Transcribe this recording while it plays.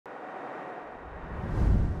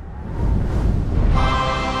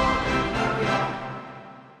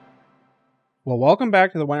Well, welcome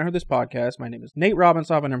back to the When I Heard This podcast. My name is Nate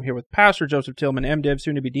Robinson, and I'm here with Pastor Joseph Tillman, MDiv,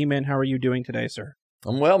 soon to be D-Man. How are you doing today, sir?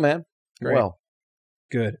 I'm well, man. Great. Well.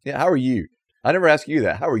 Good. Yeah, how are you? I never asked you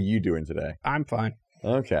that. How are you doing today? I'm fine.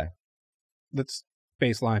 Okay. That's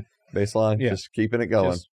baseline. Baseline? Yeah. Just keeping it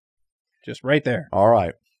going. Just right there. All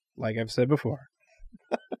right. Like I've said before.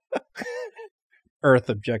 Earth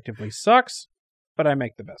objectively sucks, but I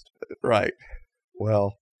make the best of it. Right.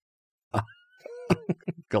 Well,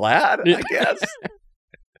 glad, I guess.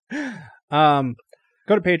 Go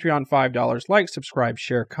to Patreon, $5. Like, subscribe,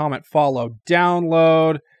 share, comment, follow,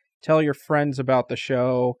 download. Tell your friends about the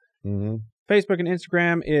show. Mm-hmm. Facebook and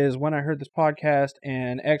Instagram is When I Heard This podcast,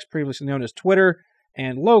 and X, previously known as Twitter,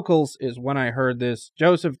 and Locals is When I Heard This.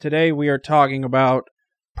 Joseph, today we are talking about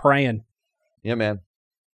praying. Yeah, man.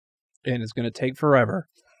 And it's going to take forever.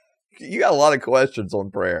 You got a lot of questions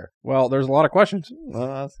on prayer. Well, there's a lot of questions.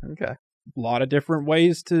 Okay. A lot of different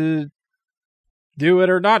ways to do it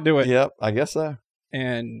or not do it. Yep, I guess so.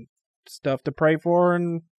 And stuff to pray for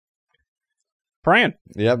and praying.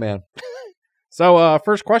 Yeah, man. So,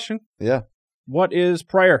 first question. Yeah. What is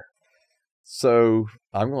prayer? So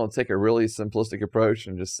I'm going to take a really simplistic approach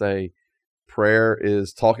and just say prayer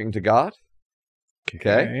is talking to God.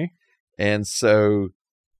 Okay. And so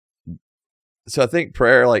I think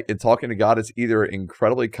prayer, like in talking to God, is either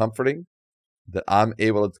incredibly comforting that I'm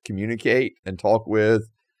able to communicate and talk with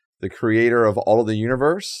the creator of all of the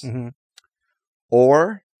universe, Mm-hmm.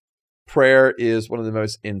 or prayer is one of the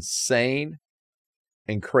most insane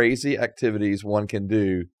and crazy activities one can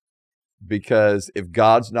do, because if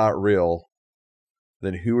God's not real,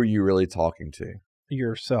 then who are you really talking to?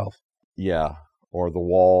 Yourself. Yeah, or the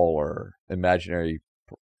wall, or imaginary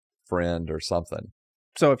friend, or something.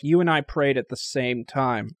 So if you and I prayed at the same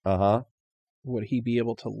time, would he be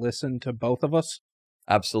able to listen to both of us?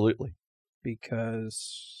 Absolutely.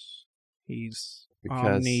 Because he's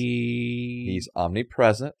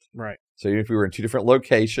omnipresent. Right. So even if we were in two different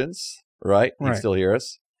locations, right, he'd still hear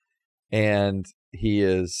us. And he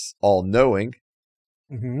is all-knowing.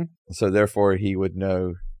 Mm-hmm. So therefore, he would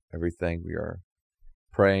know everything we are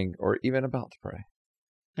praying or even about to pray.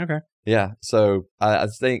 Okay. Yeah. So I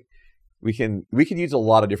think we can use a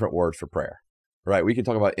lot of different words for prayer, right? We can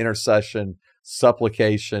talk about intercession,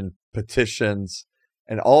 supplication, petitions,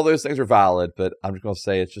 and all those things are valid, but I'm just going to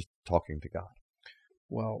say it's just talking to God.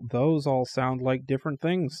 Well, those all sound like different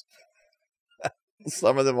things.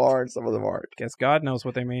 Some of them are and some of them aren't. Guess God knows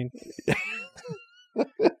what they mean.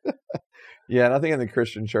 Yeah, and I think in the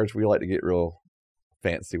Christian church, we like to get real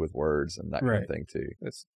fancy with words and that kind of thing too.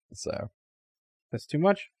 That's too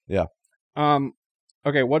much? Yeah.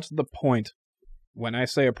 Okay, what's the point? When I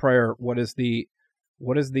say a prayer, what is the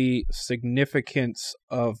significance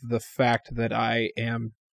of the fact that I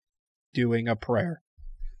am doing a prayer?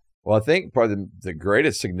 Well, I think probably the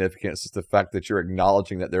greatest significance is the fact that you're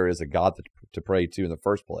acknowledging that there is a God to pray to in the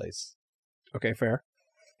first place. Okay, fair.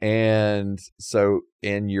 And so,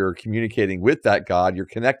 and you're communicating with that God, you're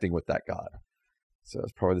connecting with that God. So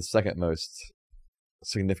it's probably the second most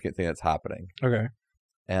significant thing that's happening. Okay.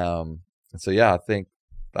 And so, yeah, I think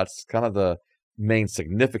that's kind of the main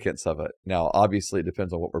significance of it. Now, obviously, it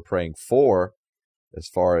depends on what we're praying for as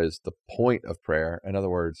far as the point of prayer. In other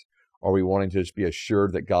words, are we wanting to just be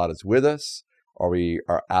assured that God is with us? Are we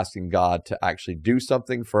asking God to actually do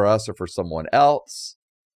something for us or for someone else?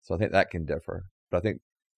 So I think that can differ. But I think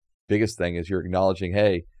biggest thing is you're acknowledging,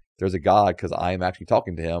 hey, there's a God because I am actually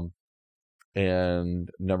talking to him. And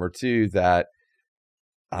number two, that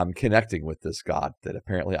I'm connecting with this God that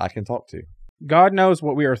apparently I can talk to. God knows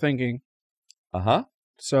what we are thinking. Uh-huh.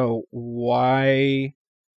 So why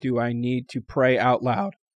do I need to pray out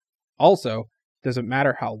loud? Also, does it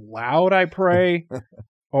matter how loud I pray?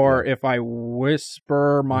 Or if I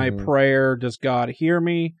whisper my prayer, does God hear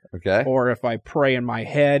me? Okay. Or if I pray in my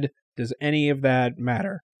head, does any of that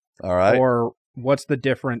matter? All right. Or what's the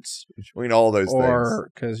difference between all those things?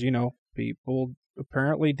 Or, because, people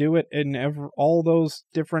apparently do it in all those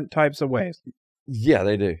different types of ways. Yeah,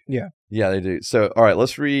 they do. Yeah. Yeah, they do. So, all right,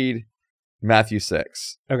 let's read Matthew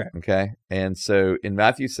 6. Okay. Okay. And so in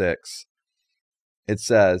Matthew 6, it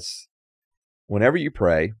says, whenever you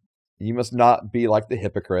pray, you must not be like the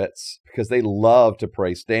hypocrites, because they love to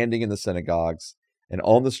pray standing in the synagogues and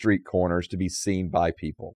on the street corners to be seen by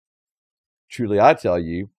people. Truly, I tell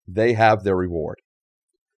you, they have their reward.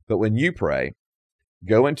 But when you pray,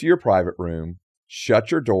 go into your private room, shut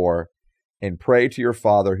your door, and pray to your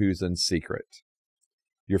Father who's in secret.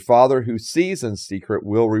 Your Father who sees in secret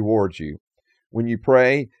will reward you. When you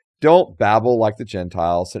pray, don't babble like the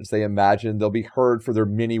Gentiles, since they imagine they'll be heard for their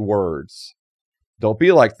many words. Don't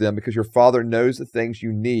be like them, because your Father knows the things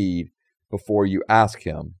you need before you ask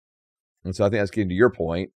him. And so I think that's getting to your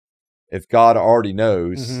point. If God already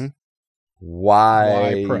knows,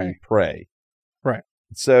 why pray? Right.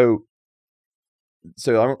 So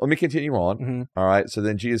let me continue on. All right. So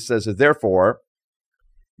then Jesus says, therefore,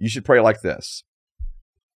 you should pray like this.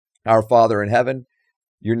 Our Father in heaven,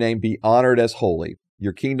 your name be honored as holy.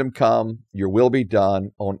 Your kingdom come, your will be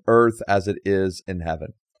done on earth as it is in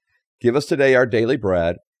heaven. Give us today our daily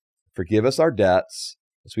bread. Forgive us our debts,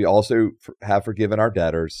 as we also have forgiven our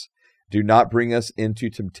debtors. Do not bring us into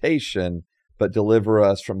temptation, but deliver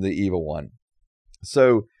us from the evil one.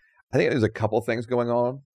 So I think there's a couple things going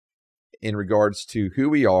on in regards to who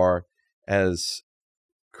we are as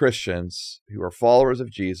Christians who are followers of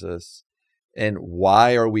Jesus, and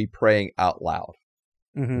why are we praying out loud?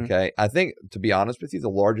 Okay. I think, to be honest with you, the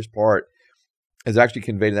largest part is actually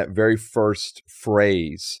conveyed in that very first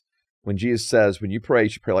phrase when Jesus says, when you pray, you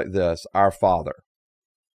should pray like this, our Father.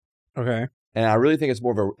 Okay. And I really think it's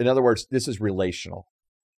more of in other words, this is relational.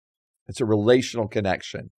 It's a relational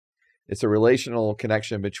connection. It's a relational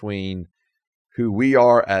connection between who we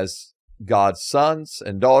are as God's sons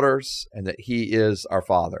and daughters, and that he is our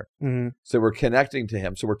Father. So we're connecting to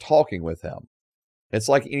him. So we're talking with him. It's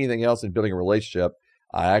like anything else in building a relationship.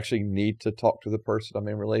 I actually need to talk to the person I'm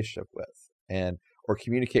in a relationship with, or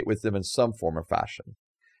communicate with them in some form or fashion.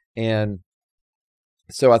 And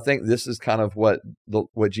so I think this is kind of what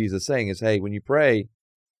Jesus is saying is, hey, when you pray,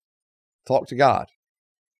 talk to God.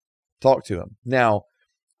 Talk to him. Now,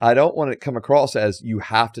 I don't want it to come across as you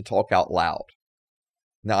have to talk out loud.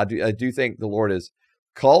 Now, I do think the Lord is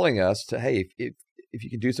calling us to, hey, if you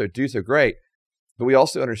can do so, great. But we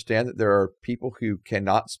also understand that there are people who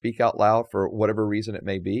cannot speak out loud for whatever reason it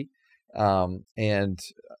may be, and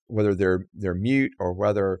whether they're mute or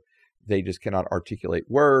whether they just cannot articulate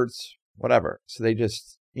words, whatever. So they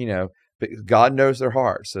just, but God knows their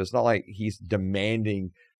heart. So it's not like he's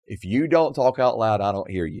demanding, if you don't talk out loud, I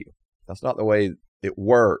don't hear you. That's not the way it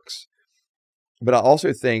works. But I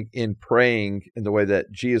also think in praying in the way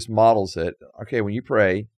that Jesus models it, okay, when you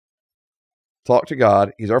pray, talk to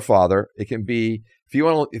God. He's our Father. It can be, if you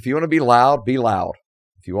want to be loud, be loud.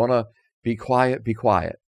 If you want to be quiet, be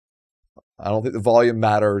quiet. I don't think the volume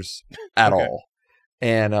matters at all.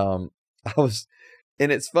 And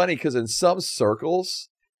and it's funny because in some circles,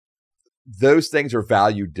 those things are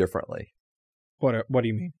valued differently. What do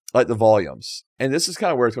you mean? Like the volumes. And this is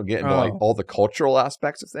kind of where it's going to get into like all the cultural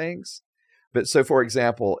aspects of things. But so, for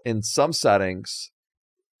example, in some settings,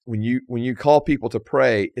 when you call people to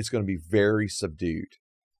pray, it's going to be very subdued.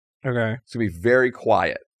 Okay. It's going to be very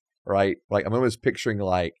quiet, right? Like I'm almost picturing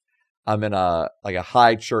like I'm in a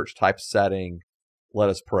high church type setting. Let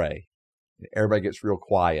us pray. Everybody gets real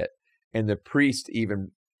quiet. And the priest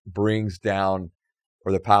even brings down,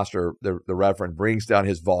 or the pastor, the reverend brings down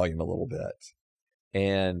his volume a little bit.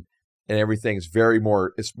 And everything's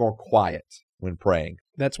it's more quiet when praying.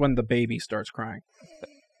 That's when the baby starts crying.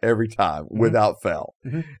 Every time, without fail.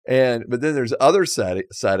 But then there's other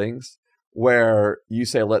settings where you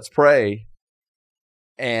say, let's pray,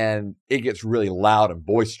 and it gets really loud and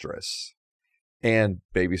boisterous. And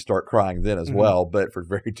babies start crying then as well, but for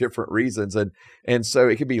very different reasons. And so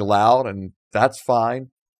it can be loud, and that's fine.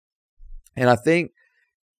 And I think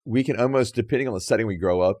we can almost, depending on the setting we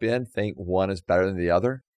grow up in, think one is better than the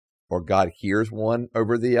other, or God hears one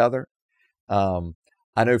over the other.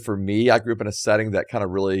 I know for me, I grew up in a setting that kind of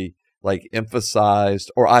really like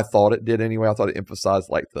emphasized, or I thought it did anyway. I thought it emphasized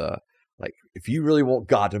like if you really want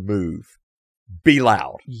God to move, be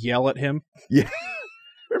loud. Yell at him. Yeah,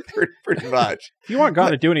 pretty much. If you want God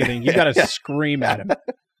to do anything, you got to scream at him.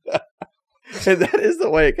 And that is the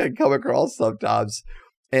way it can come across sometimes.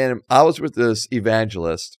 And I was with this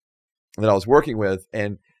evangelist that I was working with,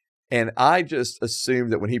 and I just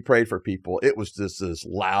assumed that when he prayed for people, it was just this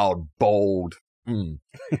loud, bold,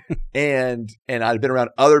 and I'd been around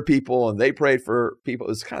other people and they prayed for people. It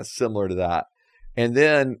was kind of similar to that. And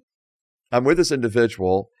then I'm with this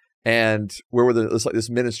individual, and we're with this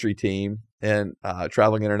ministry team and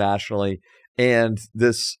traveling internationally. And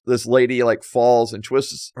this lady like falls and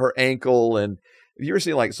twists her ankle. And have you ever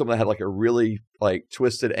seen like someone that had like a really like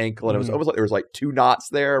twisted ankle, and it was almost like there was like 2 knots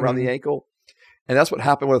there around the ankle? And that's what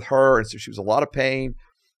happened with her. And so she was in a lot of pain.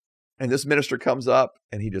 And this minister comes up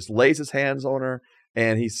and he just lays his hands on her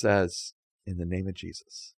and he says, in the name of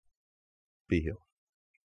Jesus, be healed.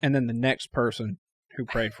 And then the next person who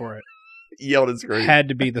prayed for it yelled and screamed. Had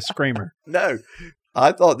to be the screamer. No,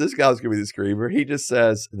 I thought this guy was going to be the screamer. He just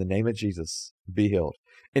says, in the name of Jesus, be healed.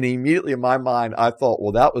 And immediately in my mind, I thought,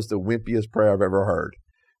 well, that was the wimpiest prayer I've ever heard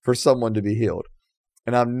for someone to be healed.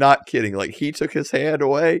 And I'm not kidding. Like, he took his hand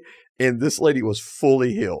away and this lady was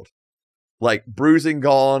fully healed. like bruising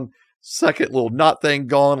gone, second little knot thing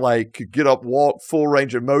gone, like could get up, walk, full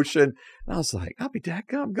range of motion. And I was like, I'll be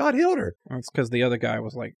dadgum, God healed her. That's because the other guy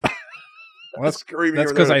was like, well, screaming.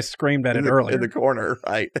 That's because I screamed at it earlier in the corner,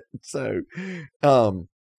 right? So, but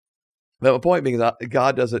the point being that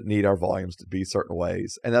God doesn't need our volumes to be certain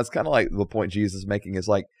ways, and that's kind of like the point Jesus is making is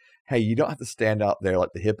like, hey, you don't have to stand out there like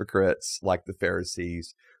the hypocrites, like the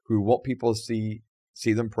Pharisees, who want people to see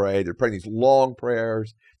them pray. They're praying these long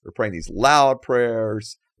prayers. They're praying these loud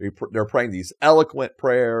prayers. They're praying these eloquent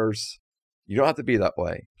prayers. You don't have to be that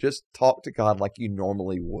way. Just talk to God like you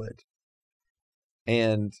normally would.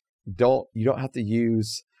 And you don't have to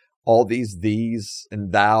use all these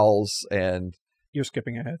and thous, and you're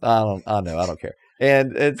skipping ahead. I know, I don't care.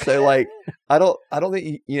 And so like I don't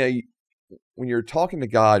think when you're talking to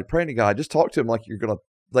God, praying to God, just talk to him like you're gonna,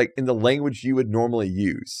 like in the language you would normally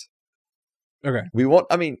use. Okay.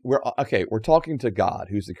 We're talking to God,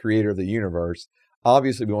 who's the creator of the universe.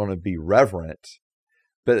 Obviously, we want to be reverent,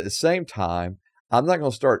 but at the same time, I'm not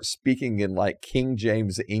going to start speaking in like King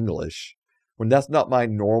James English when that's not my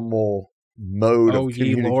normal mode of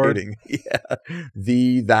communicating. Yeah,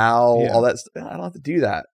 thee, thou, all that stuff. I don't have to do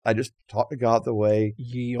that. I just talk to God the way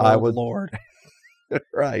I would. Lord.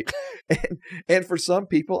 Right. And for some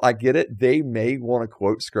people, I get it. They may want to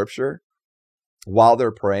quote scripture while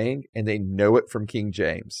they're praying, and they know it from King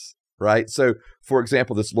James, right? So, for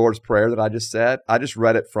example, this Lord's Prayer that I just said, I just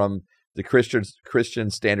read it from the Christian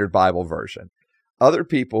Standard Bible version. Other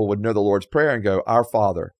people would know the Lord's Prayer and go, Our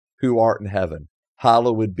Father, who art in heaven,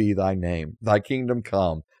 hallowed be thy name. Thy kingdom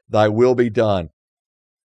come, thy will be done.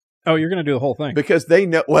 Oh, you're going to do the whole thing. Because they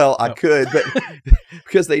know, I could, but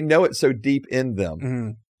because they know it so deep in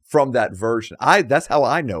them from that version. That's how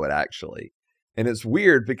I know it, actually. And it's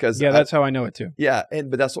weird because that's how I know it too. Yeah,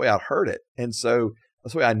 but that's the way I heard it, and so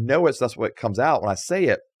that's the way I know it. So that's what comes out when I say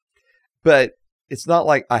it. But it's not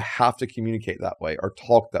like I have to communicate that way or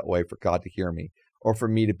talk that way for God to hear me or for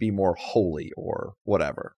me to be more holy or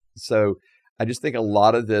whatever. So I just think a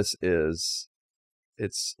lot of this it's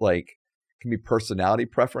like can be personality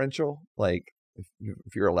preferential. Like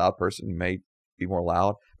if you're a loud person, you may be more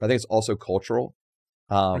loud. But I think it's also cultural.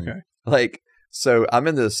 Okay. Like. So I'm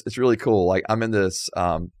in this, it's really cool. Like I'm in this,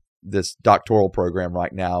 this doctoral program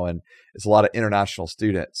right now, and it's a lot of international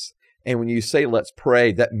students. And when you say, let's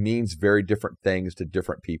pray, that means very different things to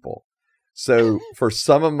different people. So for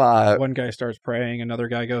some of my, one guy starts praying, another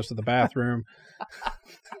guy goes to the bathroom.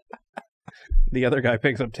 The other guy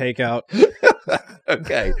picks up takeout.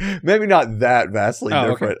 Okay. Maybe not that vastly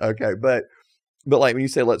different. Okay. But like when you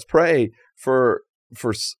say, let's pray for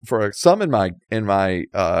some in my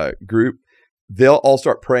group, they'll all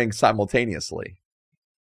start praying simultaneously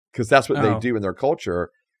because that's what they do in their culture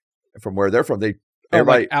from where they're from.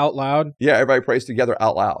 Everybody like out loud. Yeah. Everybody prays together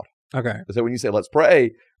out loud. Okay. So when you say, let's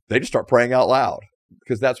pray, they just start praying out loud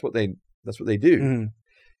because that's what they do. Mm-hmm.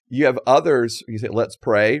 You have others, you say, let's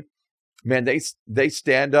pray. Man, they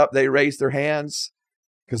stand up, they raise their hands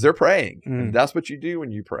because they're praying. Mm-hmm. And that's what you do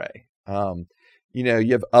when you pray. You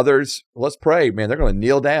have others, let's pray. Man, they're going to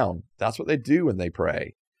kneel down. That's what they do when they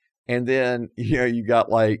pray. And then, you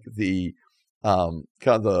got like the kind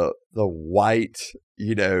of the white,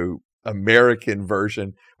 American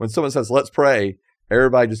version. When someone says, let's pray,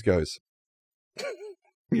 everybody just goes,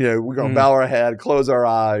 we're going to bow our head, close our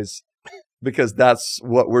eyes, because that's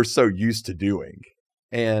what we're so used to doing.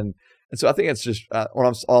 And so I think it's just,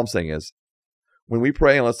 all I'm saying is when we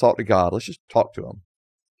pray and let's talk to God, let's just talk to him.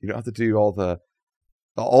 You don't have to do all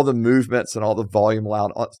the movements and all the volume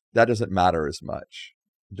loud. That doesn't matter as much.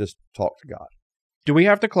 Just talk to God. Do we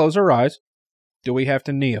have to close our eyes? Do we have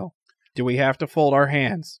to kneel? Do we have to fold our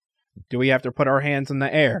hands? Do we have to put our hands in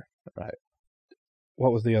the air? Right.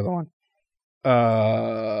 What was the other one?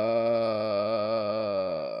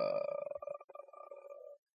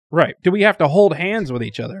 Right. Do we have to hold hands with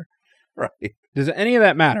each other? Right. Does any of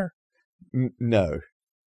that matter? No.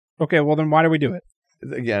 Okay, well then why do we do it?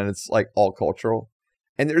 Again, it's like all cultural.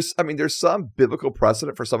 And there's some biblical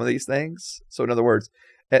precedent for some of these things. So in other words,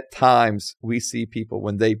 at times we see people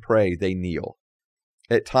when they pray, they kneel.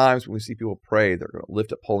 At times when we see people pray, they're going to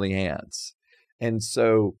lift up holy hands. And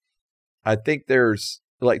so I think there's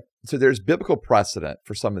biblical precedent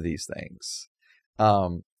for some of these things.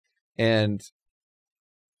 And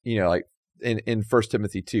like in 1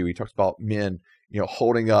 Timothy 2, he talks about men,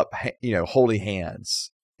 holding up, holy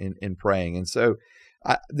hands in praying. And so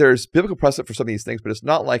there's biblical precedent for some of these things, but it's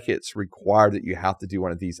not like it's required that you have to do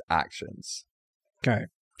one of these actions. Okay.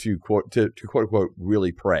 To quote unquote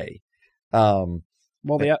really pray. Well,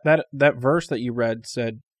 that verse that you read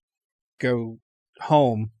said, "Go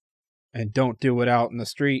home and don't do it out in the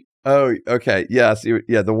street. Oh, okay. Yeah,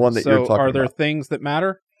 the one that you're talking about. So are there things that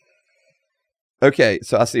matter? Okay,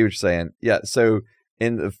 so I see what you're saying. Yeah, so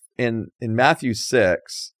in Matthew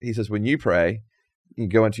 6, he says, when you pray, you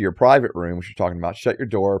go into your private room, which you're talking about, shut your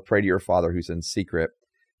door, pray to your Father who's in secret.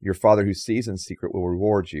 Your Father who sees in secret will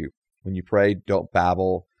reward you. When you pray, don't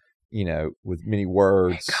babble, with many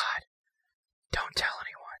words. Hey, God, don't tell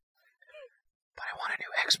anyone, but I want a new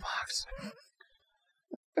Xbox.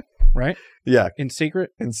 Right? Yeah. In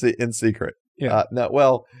secret? In secret. Yeah. No,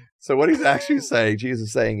 well, so what he's actually saying, Jesus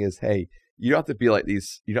is saying is, hey, you don't have to be like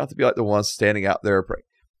these. You don't have to be like the ones standing out there praying.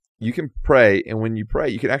 You can pray, and when you pray,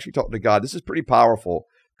 you can actually talk to God. This is pretty powerful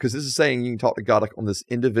because this is saying you can talk to God like on this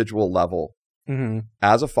individual level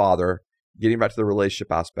as a father, getting back to the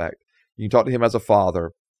relationship aspect. You can talk to him as a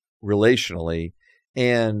father relationally,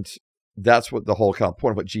 and that's what the whole kind of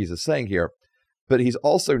point of what Jesus is saying here. But he's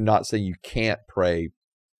also not saying you can't pray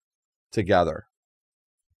together,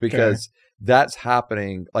 because that's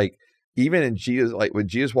happening. Like even in Jesus, like when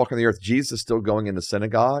Jesus walked on the earth, Jesus is still going into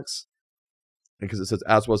synagogues, because it says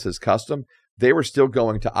as was his custom. They were still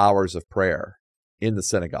going to hours of prayer in the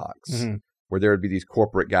synagogues, where there would be these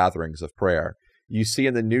corporate gatherings of prayer. You see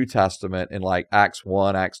in the New Testament in like Acts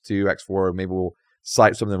 1, Acts 2, Acts 4, maybe we'll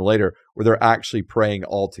cite some of them later, where they're actually praying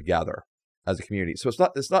all together as a community. So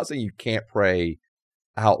it's not saying you can't pray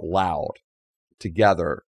out loud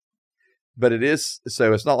together, but it is,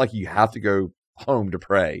 so it's not like you have to go home to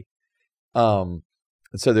pray.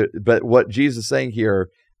 But what Jesus is saying here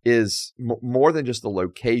is more than just the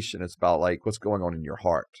location. It's about like what's going on in your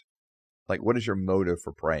heart. Like, what is your motive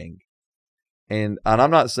for praying? And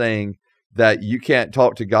I'm not saying that you can't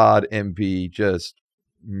talk to God and be just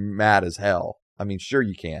mad as hell. I mean, sure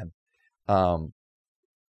you can.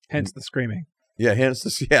 Hence the screaming. Yeah,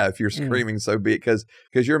 if you're screaming, so be it, because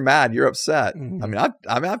you're mad, you're upset. I mean,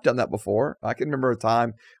 I've done that before. I can remember a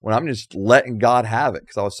time when I'm just letting God have it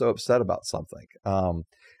because I was so upset about something.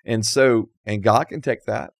 And God can take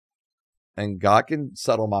that, and God can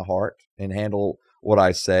settle my heart and handle what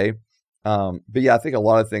I say. But yeah, I think a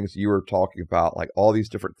lot of things you were talking about, like all these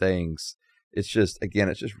different things, it's just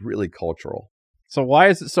really cultural. So why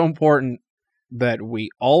is it so important that we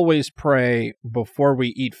always pray before we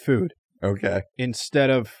eat food? Okay.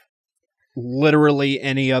 Instead of literally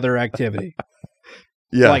any other activity.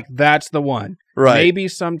 Yeah. Like that's the one. Right. Maybe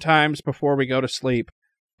sometimes before we go to sleep,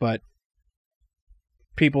 but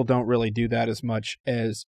people don't really do that as much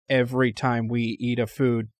as every time we eat a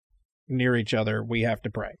food near each other, we have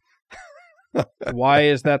to pray. Why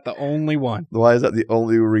is that the only one? Why is that the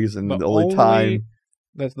only reason, the only time?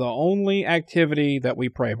 That's the only activity that we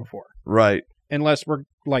pray before. Right. Unless we're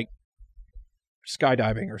like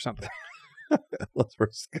skydiving or something. Unless we're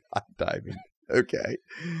skydiving. Okay.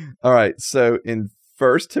 All right. So in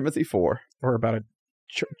 1 Timothy 4. We're about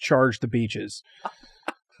to charge the beaches.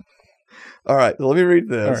 All right. Let me read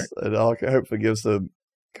this. Right. And I'll hopefully give some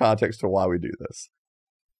context to why we do this.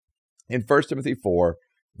 In 1 Timothy 4,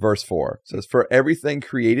 verse 4, it says, "For everything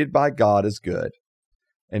created by God is good,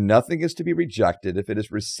 and nothing is to be rejected if it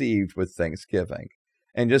is received with thanksgiving."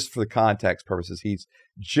 And just for the context purposes, he's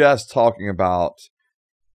just talking about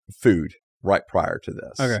food right prior to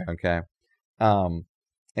this. Okay.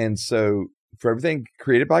 And so, for everything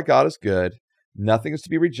created by God is good, nothing is to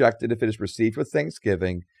be rejected if it is received with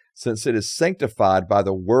thanksgiving, since it is sanctified by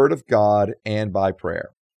the word of God and by prayer.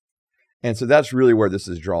 And so that's really where this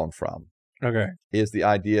is drawn from. Okay. Is the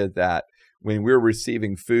idea that when we're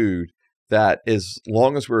receiving food, that as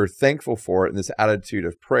long as we're thankful for it in this attitude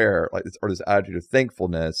of prayer, like this, or this attitude of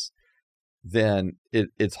thankfulness, then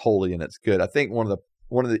it's holy and it's good. I think one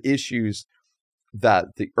of the issues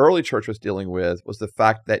that the early church was dealing with was the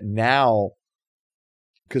fact that now,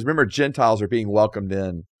 because remember, Gentiles are being welcomed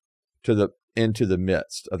into the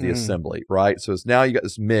midst of the assembly, right? So it's now you got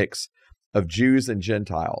this mix of Jews and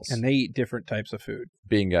Gentiles, and they eat different types of food.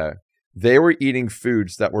 Bingo. They were eating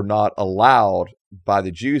foods that were not allowed by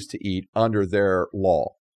the Jews to eat under their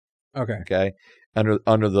law. Okay. Under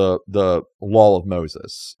the law of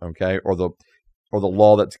Moses. Okay. Or the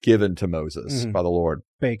law that's given to Moses by the Lord.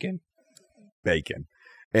 Bacon.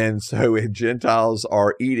 And so Gentiles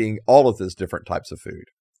are eating all of these different types of food.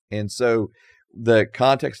 And so the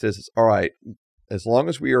context is, all right, as long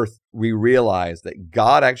as we realize that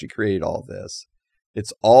God actually created all of this,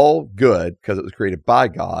 it's all good because it was created by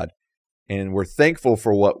God, and we're thankful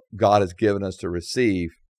for what God has given us to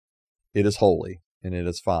receive, it is holy and it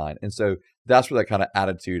is fine. And so that's where that kind of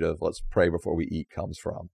attitude of let's pray before we eat comes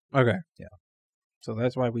from. Okay. Yeah. So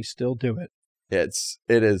that's why we still do it. It's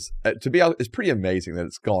pretty amazing that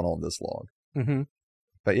it's gone on this long. Mm-hmm.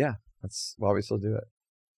 But yeah, that's why we still do it.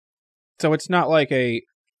 So it's not like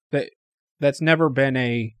that's never been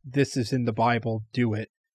a this is in the Bible, do it.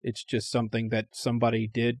 It's just something that somebody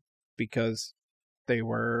did because they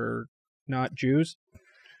were not Jews.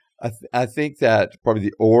 I think that probably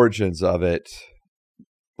the origins of it,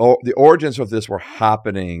 the origins of this were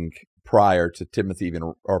happening prior to Timothy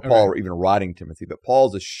even, or Paul even writing Timothy. But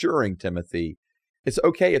Paul's assuring Timothy, it's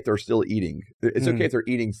okay if they're still eating. It's okay if they're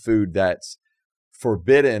eating food that's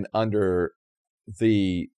forbidden under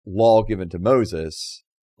the law given to Moses.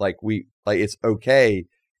 It's okay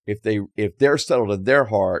if they're settled in their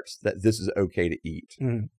hearts that this is okay to eat.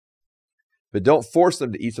 But don't force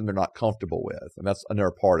them to eat something they're not comfortable with. And that's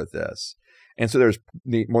another part of this. And so there's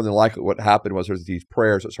more than likely what happened was there's these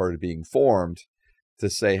prayers that started being formed to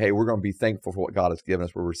say, hey, we're going to be thankful for what God has given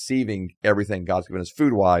us. We're receiving everything God's given us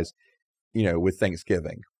food-wise, with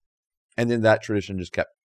Thanksgiving. And then that tradition just kept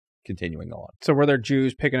continuing on. So were there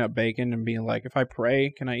Jews picking up bacon and being like, if I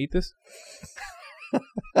pray, can I eat this?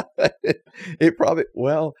 It probably,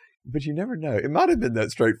 but you never know. It might have been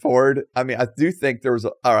that straightforward. I mean, I do think there was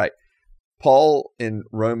all right. Paul in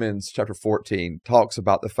Romans chapter 14 talks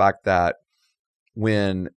about the fact that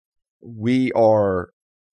when we are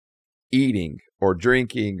eating or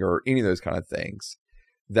drinking or any of those kind of things,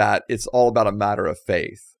 that it's all about a matter of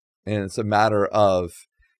faith. And it's a matter of,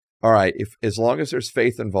 all right, as long as there's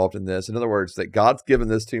faith involved in this, in other words, that God's given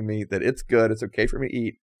this to me, that it's good, it's okay for me to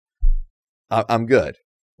eat, I'm good,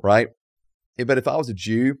 right? But if I was a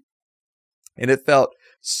Jew and it felt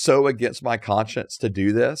so against my conscience to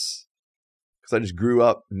do this, because I just grew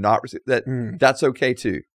up not that's okay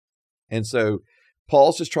too. And so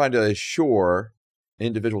Paul's just trying to assure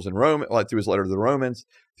individuals in Rome, through his letter to the Romans,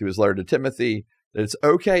 through his letter to Timothy, that it's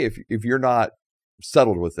okay if you're not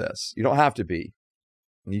settled with this. You don't have to be.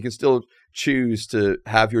 You can still choose to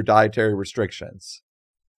have your dietary restrictions.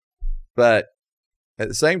 But at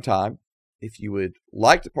the same time, if you would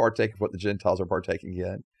like to partake of what the Gentiles are partaking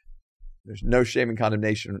in, there's no shame and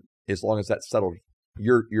condemnation as long as that's settled.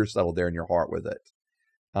 You're settled there in your heart with it.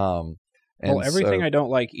 Everything I don't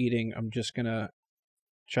like eating, I'm just going to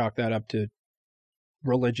chalk that up to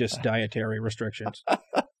religious dietary restrictions.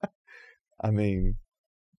 I mean,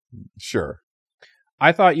 sure.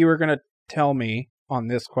 I thought you were going to tell me on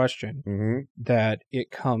this question that it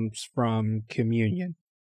comes from communion.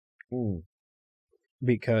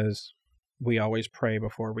 Because we always pray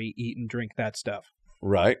before we eat and drink that stuff.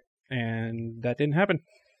 Right. And that didn't happen.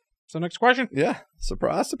 So next question. Yeah.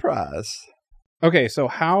 Surprise, surprise. Okay, so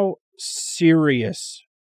how serious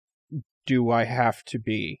do I have to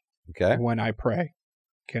be when I pray?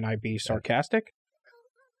 Can I be sarcastic?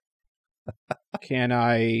 Can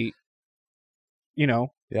I,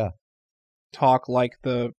 talk like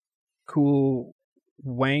the cool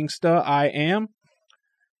wangsta I am?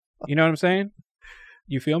 You know what I'm saying?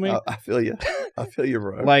 You feel me? I feel you. I feel you,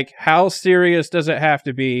 bro. Like, how serious does it have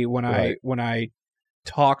to be when I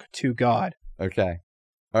talk to God? Okay.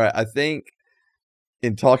 All right. I think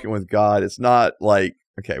in talking with God, it's not like,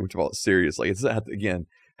 okay, we talk about serious. Like, it doesn't have to,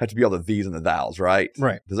 have to be all the these and the thous, right?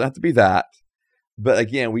 Right. It doesn't have to be that. But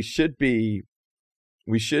again, we should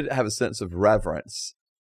have a sense of reverence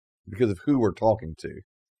because of who we're talking to.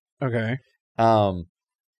 Okay.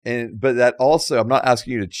 But that also, I'm not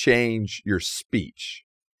asking you to change your speech.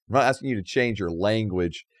 I'm not asking you to change your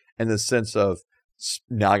language in the sense of,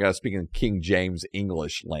 now I got to speak in King James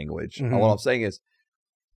English language. And what I'm saying is,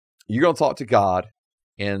 you're going to talk to God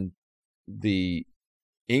in the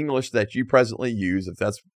English that you presently use, if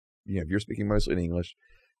that's, if you're speaking mostly in English,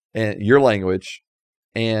 and your language,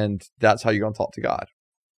 and that's how you're going to talk to God.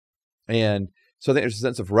 And so I think there's a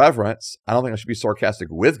sense of reverence. I don't think I should be sarcastic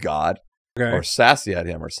with God or sassy at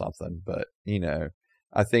him or something, but,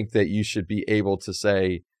 I think that you should be able to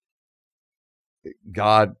say,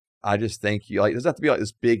 God, I just thank you. Like, it doesn't have to be like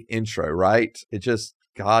this big intro, right? It just,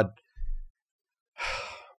 God,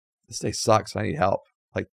 this day sucks. I need help.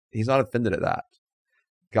 Like, he's not offended at that.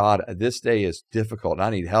 God, this day is difficult and I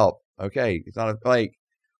need help. Okay. It's not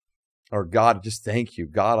or God, just thank you.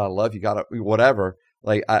 God, I love you. God, whatever.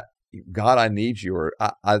 Like, God, I need you. Or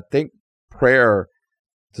I think prayer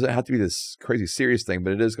doesn't have to be this crazy serious thing,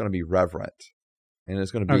 but it is going to be reverent. And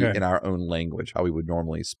it's going to be in our own language, how we would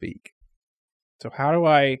normally speak. So how do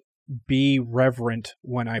I be reverent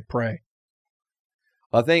when I pray?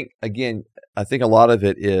 I think a lot of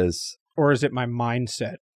it is... Or is it my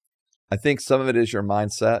mindset? I think some of it is your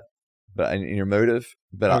mindset and your motive.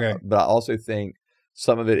 But I also think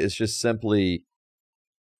some of it is just simply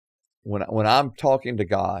when I'm talking to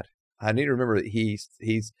God, I need to remember that he's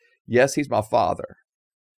my father,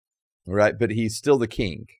 right? But he's still the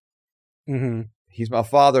king. Mm-hmm. He's my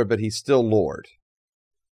father, but he's still Lord.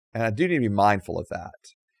 And I do need to be mindful of that.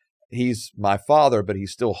 He's my Father, but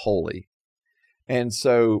he's still holy. And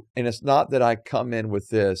so, and it's not that I come in with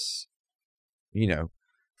this,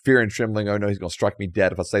 fear and trembling. Oh no, he's going to strike me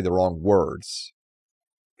dead if I say the wrong words.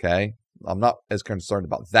 Okay. I'm not as concerned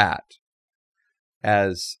about that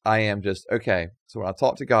as I am just, okay. So when I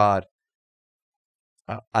talk to God,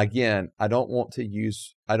 again, I don't want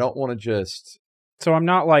to just. So I'm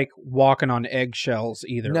not like walking on eggshells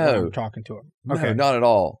either when I'm talking to him. Okay. No, not at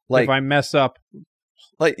all. Like if I mess up.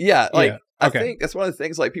 I think that's one of the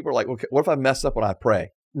things, like, people are like, okay, what if I mess up when I pray?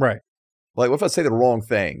 Right. Like, what if I say the wrong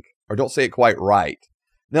thing or don't say it quite right?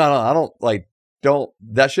 No, I don't,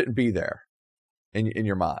 that shouldn't be there in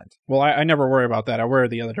your mind. Well, I never worry about that. I worry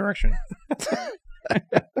the other direction.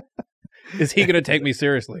 Is he going to take me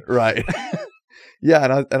seriously? Right.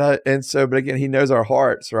 Yeah. But again, he knows our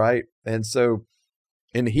hearts, right? And so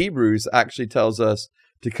in Hebrews actually tells us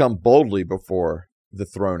to come boldly before the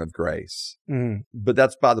throne of grace. Mm. But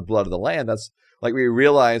that's by the blood of the Lamb. That's like, we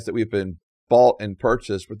realize that we've been bought and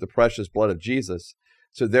purchased with the precious blood of Jesus.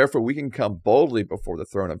 So therefore we can come boldly before the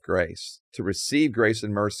throne of grace to receive grace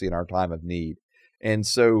and mercy in our time of need. And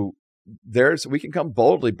so we can come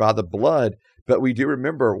boldly by the blood, but we do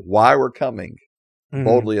remember why we're coming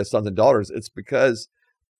boldly as sons and daughters. It's because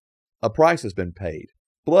a price has been paid.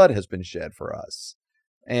 Blood has been shed for us.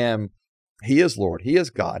 And he is Lord. He is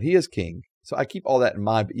God. He is King. So I keep all that in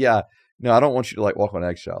mind. But yeah, no, I don't want you to like walk on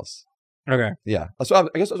eggshells. Okay. Yeah. So I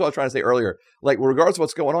guess that's what I was trying to say earlier. Like, regardless of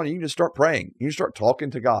what's going on, you can just start praying. You can start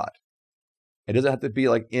talking to God. It doesn't have to be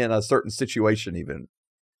like in a certain situation even.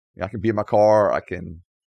 I can be in my car. I can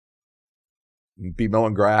be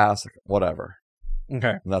mowing grass, whatever.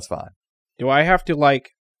 Okay. And that's fine. Do I have to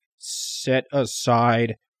like set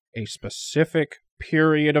aside a specific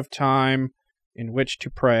period of time in which to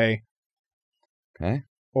pray? Okay.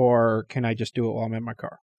 Or can I just do it while I'm in my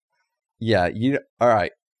car? Yeah. All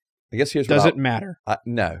right. I guess here's Does it matter?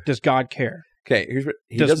 No. Does God care? Okay. Here's what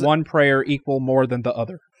does one prayer equal more than the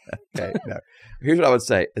other? Okay. No. Here's what I would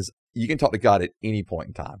say is you can talk to God at any point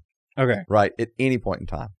in time. Okay. Right. At any point in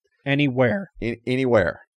time. Anywhere.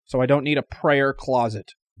 Anywhere. So I don't need a prayer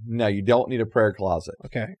closet. No, you don't need a prayer closet.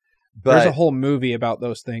 Okay. But there's a whole movie about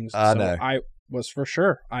those things. I so know. I was for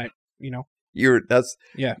sure. Your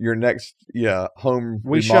next home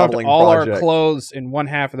we remodeling shoved all project. Our clothes in one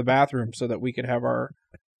half of the bathroom so that we could have our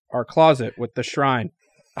closet with the shrine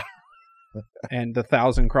and the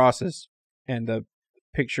 1,000 crosses and the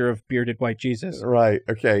picture of bearded white Jesus. Right.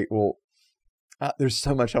 Okay. Well, there's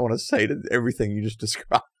so much I want to say to everything you just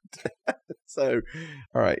described. So,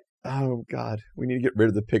 all right. Oh God, we need to get rid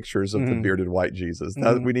of the pictures of the bearded white Jesus.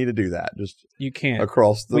 We need to do that. Just you can't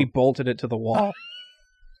across the. We bolted it to the wall.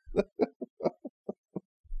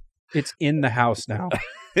 It's in the house now.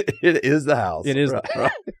 It is the house. It is.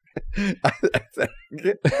 Right.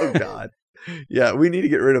 Oh God. Yeah, we need to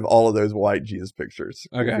get rid of all of those white Jesus pictures.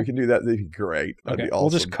 Okay. If we can do that, that'd be great. That'd be awesome. We'll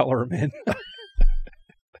just color them in.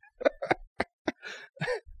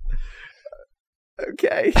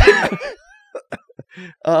 Okay.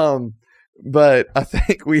 But I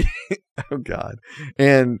think oh God.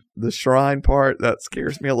 And the shrine part, that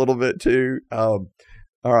scares me a little bit too. All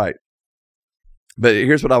right. But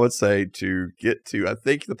here's what I would say to get to, I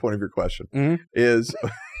think the point of your question is,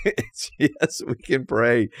 yes, we can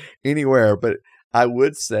pray anywhere, but I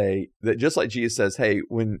would say that just like Jesus says, hey,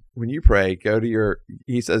 when you pray, go to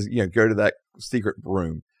that secret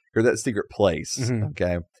room, go to that secret place.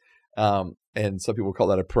 Okay. And some people call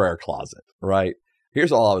that a prayer closet, right?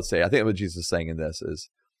 Here's all I would say. I think what Jesus is saying in this is,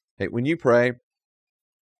 hey, when you pray,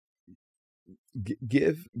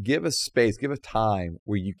 give a space, give a time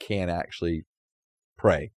where you can actually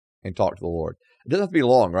pray and talk to the Lord. It doesn't have to be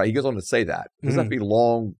long, right? He goes on to say that. It doesn't have to be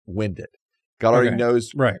long-winded. God already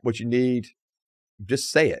knows what you need. Just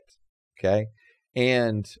say it, okay?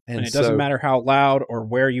 And it doesn't matter how loud or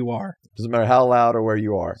where you are. It doesn't matter how loud or where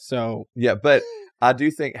you are. So yeah, but I do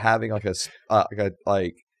think having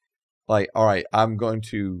like all right, I'm going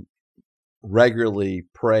to regularly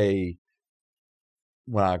pray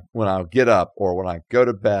when I get up or when I go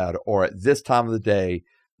to bed or at this time of the day,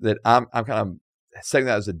 that I'm kind of setting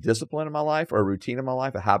that as a discipline in my life or a routine in my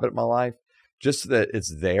life, a habit in my life, just so that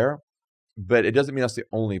it's there. But it doesn't mean that's the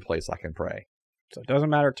only place I can pray. So it doesn't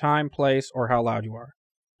matter time, place, or how loud you are.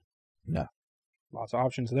 No. Lots of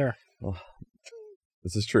options there. Well,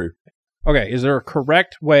 this is true. Okay, is there a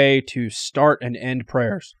correct way to start and end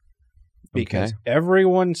prayers? Because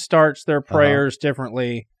everyone starts their prayers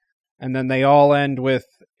differently, and then they all end with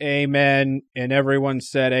amen, and everyone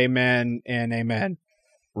said amen and amen.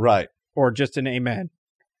 Right. Or just an amen.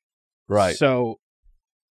 Right. So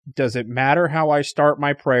does it matter how I start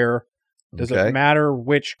my prayer? Does it matter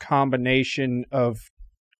which combination of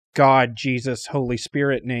God, Jesus, Holy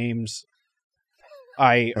Spirit names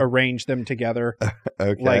I arrange them together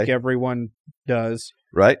like everyone does?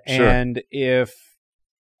 Right, sure. And if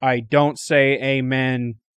I don't say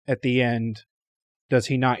amen at the end, does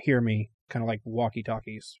he not hear me? Kind of like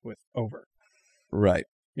walkie-talkies with over. Right.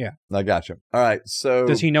 Yeah. I got you. All right, so...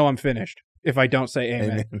 Does he know I'm finished if I don't say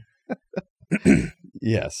amen?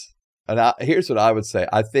 Yes. And here's what I would say.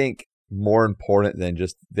 I think more important than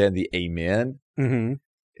the amen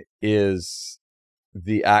is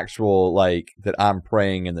the actual, like, that I'm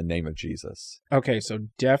praying in the name of Jesus. Okay, so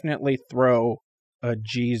definitely throw a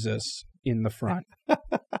Jesus in the front.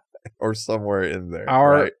 Or somewhere in there.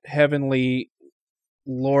 Our heavenly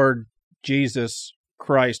Lord Jesus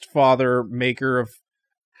Christ, Father, maker of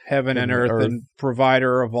heaven and earth, and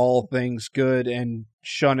provider of all things good, and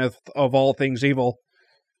shunneth of all things evil.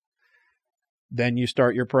 Then you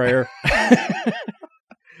start your prayer.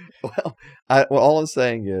 Well, all I'm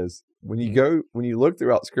saying is, when you look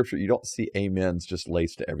throughout Scripture, you don't see amens just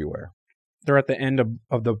laced everywhere. They're at the end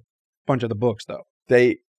of the bunch of the books, though.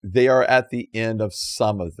 They are at the end of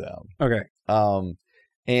some of them. Okay.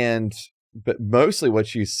 But mostly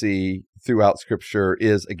what you see throughout Scripture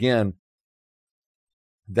is, again,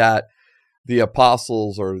 that the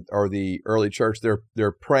apostles or the early church,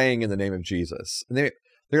 they're praying in the name of Jesus, and they're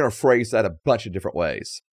going to phrase that a bunch of different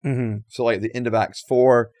ways. Mm-hmm. So, like the end of Acts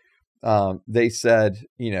 4, they said,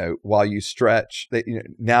 while you stretch,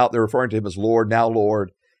 now they're referring to him as Lord. Now,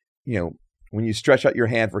 Lord, when you stretch out your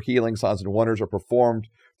hand for healing, signs and wonders are performed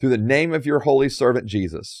through the name of your holy servant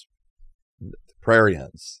Jesus. The prayer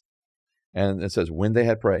ends, and it says when they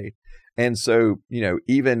had prayed, and so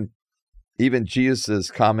even Jesus's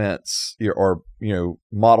comments or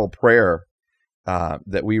model prayer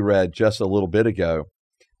that we read just a little bit ago,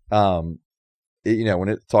 when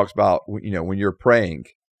it talks about when you're praying,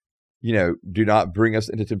 do not bring us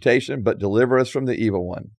into temptation, but deliver us from the evil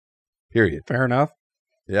one. Period. Fair enough.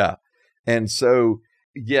 Yeah, and so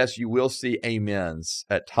yes, you will see amens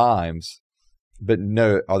at times, but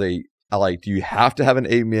no, do you have to have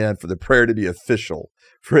an amen for the prayer to be official,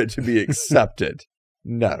 for it to be accepted?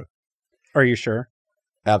 No. Are you sure?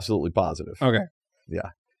 Absolutely positive. Okay. Yeah.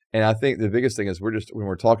 And I think the biggest thing is when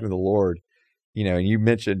we're talking to the Lord, and you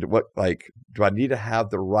mentioned do I need to have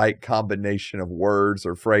the right combination of words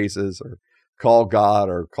or phrases, or call God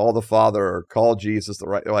or call the Father or call Jesus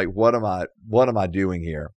what am I doing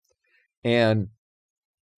here? And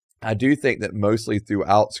I do think that mostly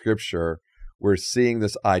throughout Scripture, we're seeing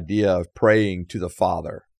this idea of praying to the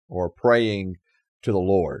Father or praying to the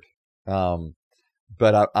Lord.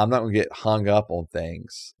 But I'm not going to get hung up on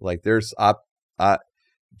things like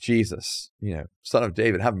Jesus, Son of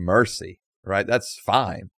David, have mercy, right? That's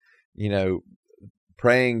fine.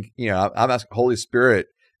 Praying, I'm asking Holy Spirit,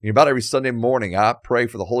 about every Sunday morning, I pray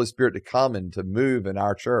for the Holy Spirit to come and to move in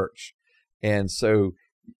our church. And so,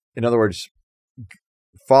 in other words,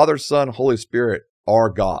 Father, Son, Holy Spirit are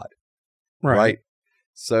God, right?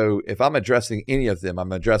 So if I'm addressing any of them,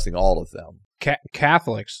 I'm addressing all of them.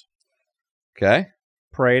 Catholics. Okay.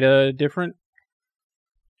 Pray to different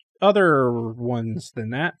other ones than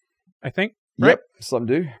that, I think. Right? Yep, some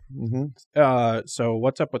do. Mm-hmm. So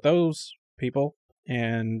what's up with those people?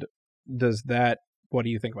 And what do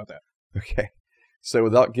you think about that? Okay. So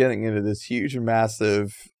without getting into this huge,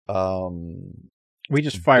 massive... we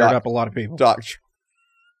just fired up a lot of people. Doctrine.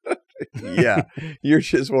 Yeah. You're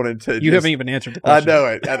just wanting to... You haven't even answered the question. I know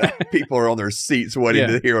it. People are on their seats waiting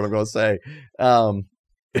to hear what I'm going to say.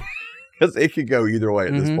 Because it could go either way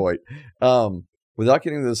at this point. Without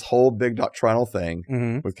getting this whole big doctrinal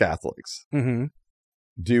thing with Catholics,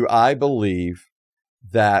 do I believe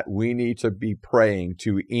that we need to be praying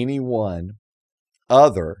to anyone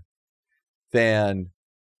other than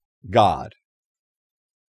God?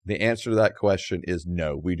 The answer to that question is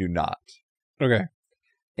no, we do not. Okay.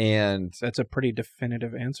 And that's a pretty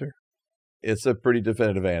definitive answer. It's a pretty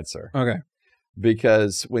definitive answer. Okay.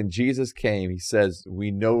 Because when Jesus came, he says we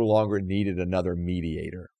no longer needed another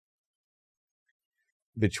mediator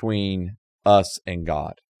between us and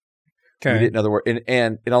God. Okay. In other words,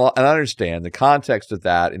 and I understand the context of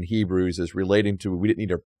that in Hebrews is relating to we didn't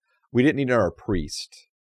need another priest.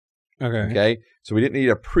 Okay. Okay. So we didn't need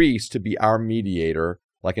a priest to be our mediator,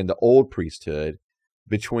 like in the old priesthood,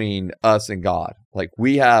 between us and God. Like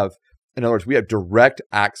in other words, we have direct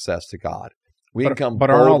access to God. But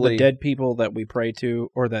aren't all the dead people that we pray to,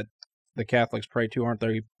 or that the Catholics pray to, aren't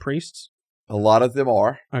they priests? A lot of them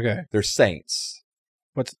are. Okay. They're saints.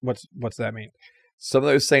 What's that mean? Some of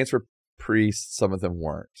those saints were priests. Some of them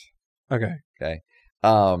weren't. Okay. Okay.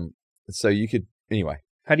 So you could anyway.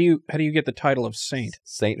 How do you get the title of saint?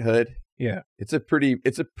 Sainthood. Yeah. It's a pretty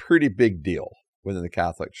big deal within the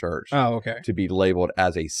Catholic Church. Oh, okay. To be labeled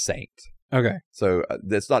as a saint. Okay. So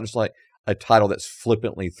it's not just like a title that's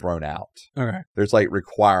flippantly thrown out. Okay. There's like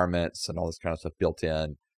requirements and all this kind of stuff built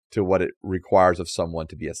in to what it requires of someone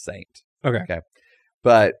to be a saint. Okay.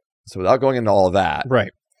 But so without going into all of that,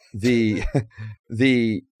 right. I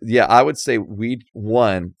would say we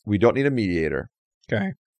don't need a mediator.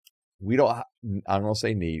 Okay. I'm going to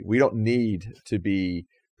say need. We don't need to be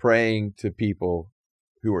praying to people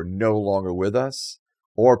who are no longer with us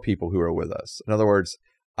or people who are with us. In other words,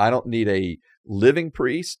 I don't need a living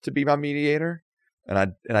priest to be my mediator, and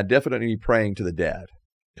I definitely need praying to the dead.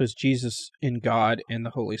 Because Jesus and God and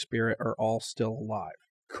the Holy Spirit are all still alive.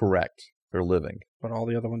 Correct. They're living. But all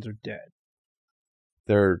the other ones are dead.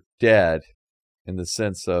 They're dead in the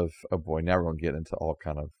sense of, oh boy, now we're going to get into all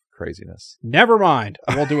kind of craziness. Never mind.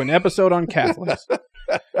 We'll do an episode on Catholics.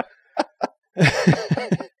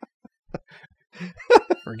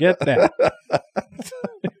 Forget that.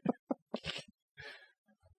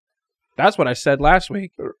 That's what I said last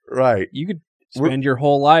week. Right. You could spend your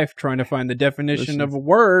whole life trying to find the definition of a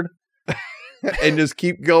word. And just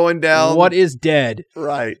keep going down. What is dead?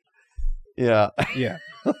 Right. Yeah. Yeah.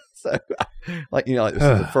 So, like, this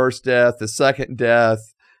is the first death, the second death.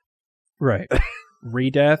 Right.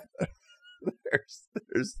 Re-death.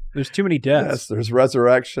 There's too many deaths. Yes, there's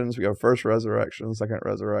resurrections. We have first resurrection, second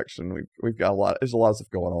resurrection. We've got a lot. There's a lot of stuff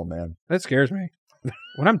going on, man. That scares me.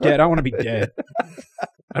 When I'm dead, I want to be dead.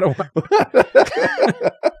 I don't want.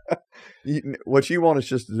 What you want is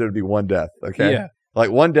just there to be one death, okay? Yeah.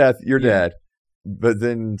 Like one death, you're dead, but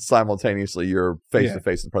then simultaneously you're face to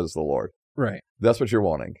face in the presence of the Lord. Right. That's what you're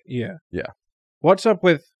wanting. Yeah. Yeah. What's up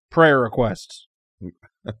with prayer requests?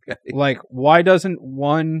 Okay. Like, why isn't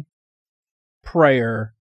one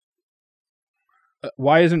prayer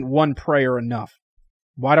enough?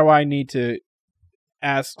 Why do I need to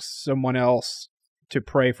ask someone else to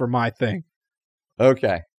pray for my thing?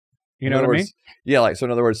 Okay. You know what I mean? Yeah, so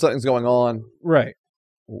in other words, something's going on. Right.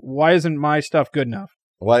 Why isn't my stuff good enough?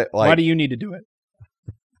 Why do you need to do it?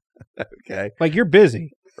 Okay. Like, you're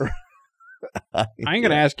busy. I ain't going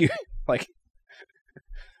to ask you, like,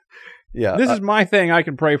 yeah, this is my thing I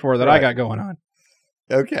can pray for that I got going on.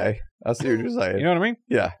 Okay. I see what you're saying. You know what I mean?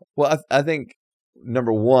 Yeah. Well, I think,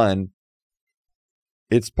 number one,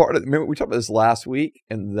 it's part of, remember we talked about this last week,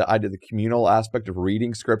 and the idea of the communal aspect of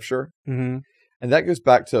reading scripture. Mm-hmm. And that goes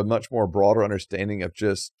back to a much more broader understanding of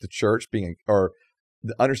just the church being, or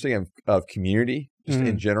the understanding of community just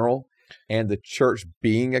in general, and the church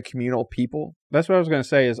being a communal people. That's what I was going to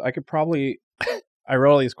say is I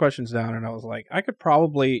wrote all these questions down and I was like, I could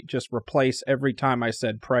probably just replace every time I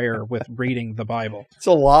said prayer with reading the Bible. It's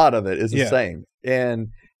a lot of it is the same.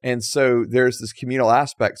 And so there's this communal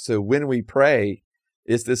aspect. So when we pray,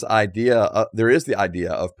 it's this idea, there is the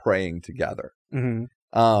idea of praying together. Mm-hmm.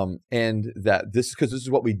 And that because this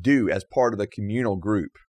is what we do as part of the communal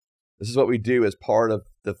group. This is what we do as part of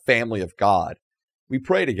the family of God. We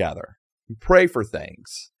pray together. We pray for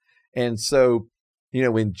things. And so,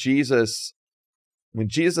 when Jesus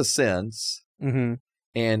sins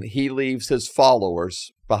and he leaves his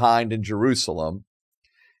followers behind in Jerusalem,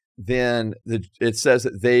 then it says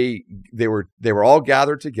that they were all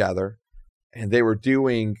gathered together, and they were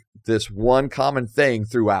doing this one common thing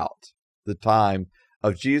throughout the time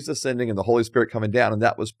of Jesus ascending and the Holy Spirit coming down, and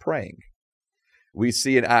that was praying. We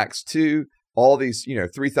see in Acts 2, all these,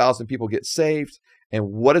 3,000 people get saved, and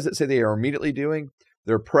what does it say they are immediately doing?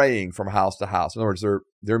 They're praying from house to house. In other words,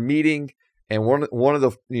 they're meeting, and one of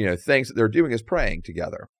the things that they're doing is praying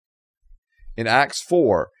together. In Acts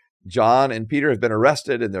 4, John and Peter have been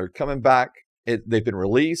arrested, and they're coming back. They've been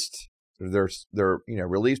released. They're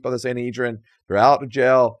released by the Sanhedrin. They're out of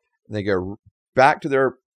jail, and they go back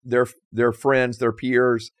to their friends, their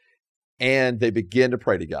peers, and they begin to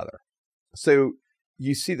pray together. So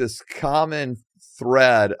you see this common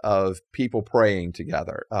thread of people praying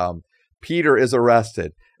together. Peter is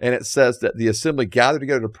arrested, and it says that the assembly gathered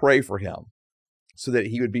together to pray for him so that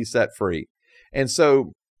he would be set free. And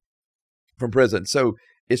so from prison. So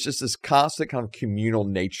it's just this constant kind of communal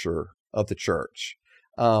nature of the church.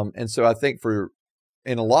 And so I think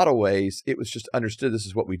in a lot of ways, it was just understood this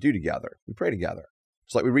is what we do together. We pray together.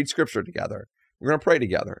 It's like we read scripture together. We're going to pray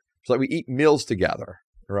together. It's like we eat meals together,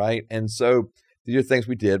 right? And so these are things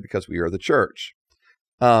we did because we are the church.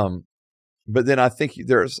 But then I think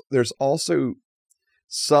there's also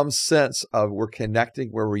some sense of we're connecting,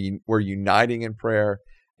 where we're uniting in prayer,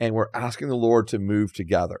 and we're asking the Lord to move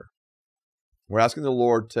together. We're asking the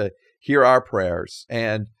Lord to hear our prayers.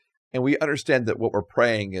 And and we understand that what we're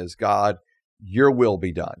praying is, God, your will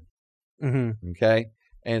be done. Mm-hmm. Okay.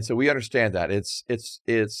 And so we understand that it's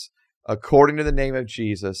according to the name of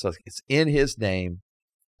Jesus. So it's in his name.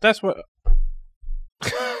 That's what.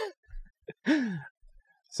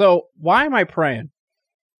 So why am I praying?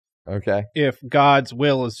 Okay. If God's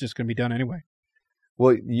will is just going to be done anyway.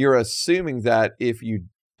 Well, you're assuming that if you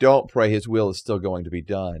don't pray, his will is still going to be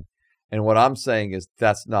done. And what I'm saying is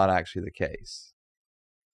that's not actually the case.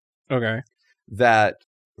 Okay. That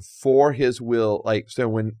for his will, like, so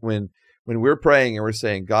when we're praying and we're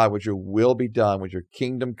saying, God, would your will be done? Would your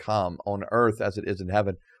kingdom come on earth as it is in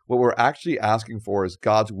heaven? What we're actually asking for is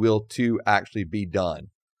God's will to actually be done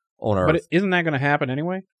on earth. But isn't that going to happen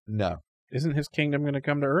anyway? No. Isn't his kingdom going to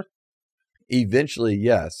come to earth? Eventually,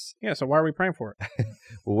 yes. Yeah, so why are we praying for it?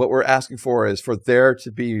 Well, what we're asking for is for there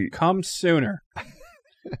to be... Come sooner.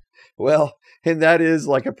 Well, and that is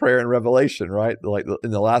like a prayer in Revelation, right? Like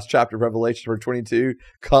in the last chapter of Revelation, verse 22,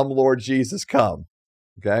 come, Lord Jesus, come.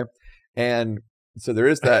 Okay? And so there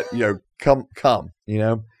is that, come,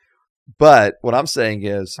 But what I'm saying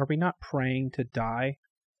is... Are we not praying to die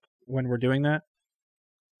when we're doing that?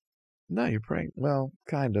 No, you're praying. Well,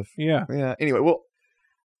 kind of. Yeah. Yeah. Anyway,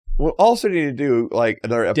 we'll also need to do like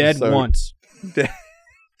another episode. Dead once. Dead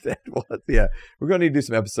once. Yeah. We're going to need to do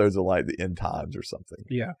some episodes of like the end times or something.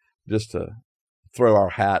 Yeah. Just to throw our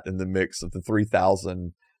hat in the mix of the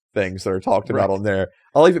 3,000 things that are talked about on there.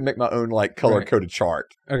 I'll even make my own like color-coded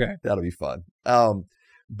chart. Okay. That'll be fun.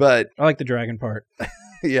 But I like the dragon part.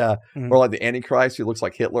 Yeah. Mm-hmm. Or like the Antichrist who looks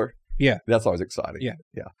like Hitler. Yeah. That's always exciting. Yeah.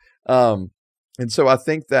 Yeah. And so I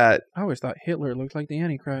think that... I always thought Hitler looked like the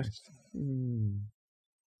Antichrist. Who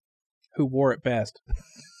wore it best.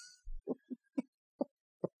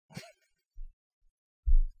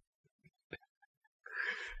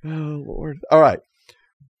 Oh, Lord. All right.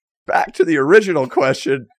 Back to the original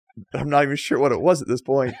question. I'm not even sure what it was at this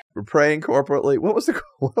point. We're praying corporately. What was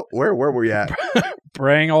where were we at?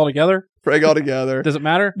 Praying all together? Praying all together. Does it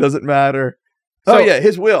matter? Doesn't matter. So, yeah,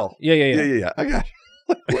 his will. Yeah. I got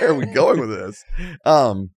where are we going with this?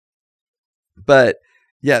 But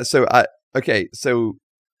yeah, so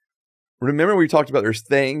remember we talked about there's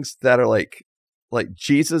things that are like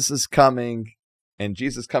Jesus is coming and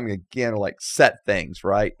Jesus coming again are like set things,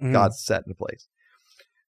 right? Mm-hmm. God's set into place.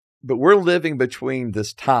 But we're living between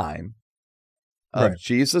this time of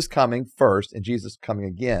Jesus coming first and Jesus coming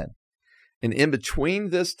again. And in between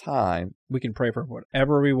this time, we can pray for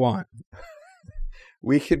whatever we want.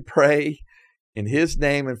 We can pray in his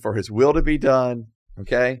name and for his will to be done.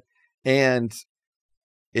 Okay. And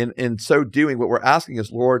in so doing, what we're asking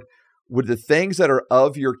is, Lord, would the things that are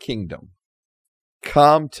of your kingdom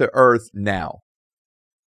come to earth now?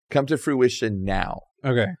 Come to fruition now.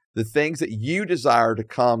 Okay. The things that you desire to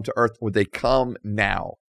come to earth, would they come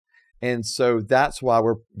now? And so that's why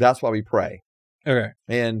we pray. Okay.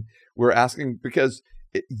 And we're asking because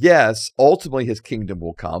yes, ultimately his kingdom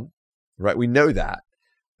will come, right? We know that.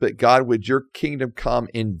 But God, would your kingdom come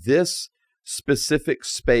in this specific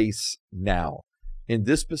space now? In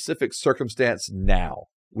this specific circumstance now,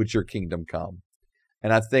 would your kingdom come?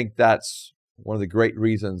 And I think that's one of the great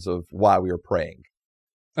reasons of why we are praying.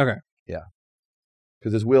 Okay. Yeah.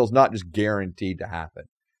 Because his will is not just guaranteed to happen.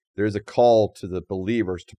 There is a call to the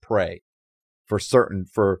believers to pray for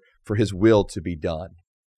his will to be done.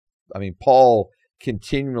 I mean, Paul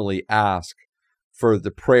continually asks for the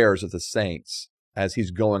prayers of the saints as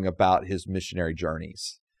he's going about his missionary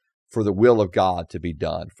journeys, for the will of God to be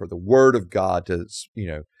done, for the word of God to,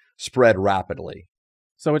 spread rapidly.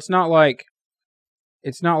 So it's not like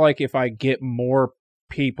if I get more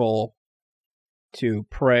people to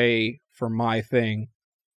pray for my thing,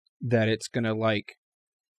 that it's going to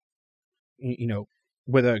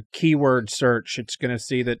with a keyword search, it's going to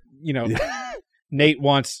see that, Nate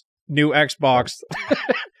wants new Xbox.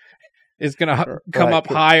 It's going to come up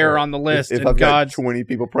higher on the list. If I've got 20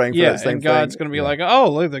 people praying for that same thing. And God's going to be like,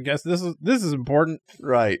 oh, look, I guess this is important.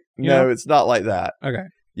 Right. No, it's not like that. Okay.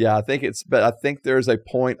 Yeah, I think there's a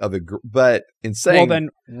point of but in saying... Well, then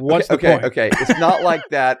what's the point? Okay. It's not like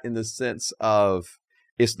that in the sense of,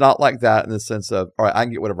 all right, I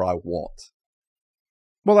can get whatever I want.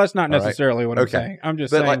 Well, that's not necessarily what I'm saying. I'm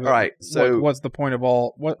just saying, all right, so what's the point of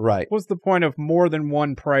what's the point of more than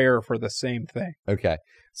one prayer for the same thing? Okay.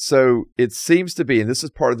 So it seems to be, and this is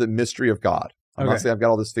part of the mystery of God. I'm not saying I've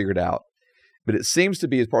got all this figured out, but it seems to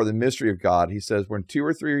be as part of the mystery of God. He says, when 2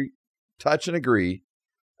 or 3 touch and agree,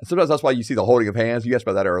 and sometimes that's why you see the holding of hands. You asked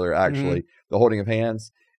about that earlier, actually, the holding of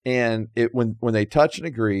hands. And when they touch and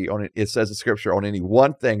agree on it, it says in Scripture, on any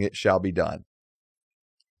one thing, it shall be done.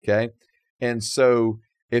 Okay. And so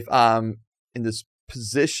if I'm in this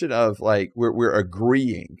position of like we're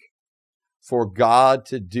agreeing for God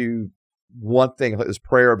to do one thing, like this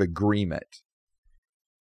prayer of agreement.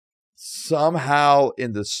 Somehow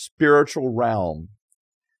in the spiritual realm,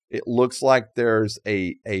 it looks like there's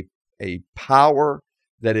a power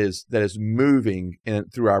that is moving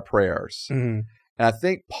through our prayers. Mm-hmm. And I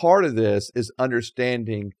think part of this is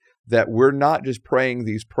understanding that we're not just praying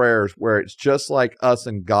these prayers where it's just like us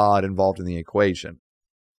and God involved in the equation.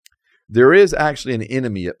 There is actually an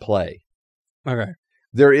enemy at play. Okay.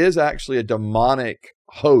 There is actually a demonic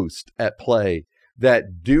host at play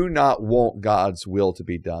that do not want God's will to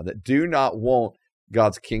be done, that do not want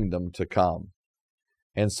God's kingdom to come.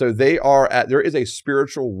 And so there is a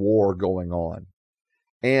spiritual war going on.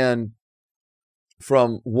 And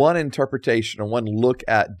from one interpretation or one look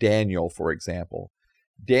at Daniel, for example,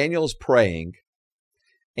 Daniel's praying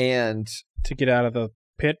and to get out of the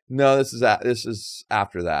pit. No, this is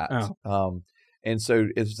after that. Oh. And so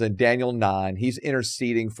it's in Daniel 9. He's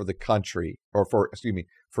interceding for the country, or for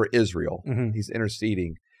Israel. Mm-hmm. He's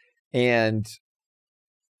interceding, and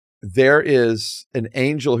there is an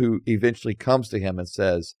angel who eventually comes to him and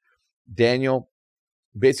says, "Daniel,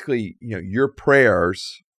 basically, your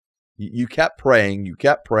prayers. You kept praying,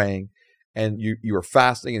 and you were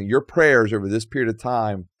fasting, and your prayers over this period of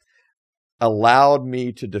time allowed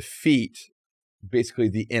me to defeat basically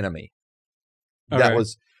the enemy." Okay.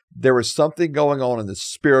 There was something going on in the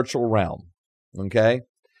spiritual realm. Okay.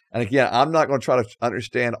 And again, I'm not going to try to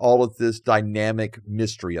understand all of this dynamic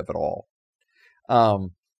mystery of it all.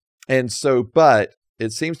 And so, but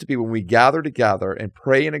it seems to be when we gather together and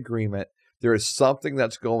pray in agreement, there is something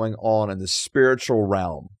that's going on in the spiritual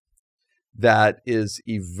realm that is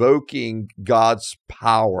evoking God's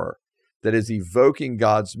power, that is evoking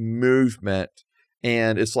God's movement.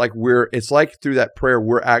 And it's like through that prayer,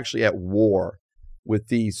 we're actually at war with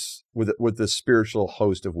the spiritual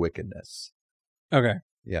host of wickedness. Okay.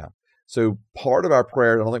 Yeah. So part of our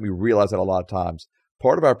prayer, I don't think we realize that a lot of times,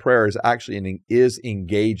 part of our prayer is actually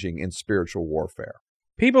engaging in spiritual warfare.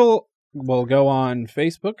 People will go on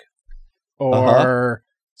Facebook or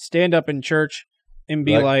stand up in church and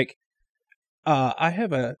be like, I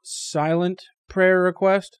have a silent prayer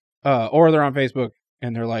request. Or they're on Facebook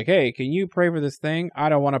and they're like, hey, can you pray for this thing? I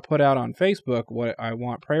don't want to put out on Facebook what I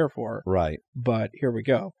want prayer for. Right. But here we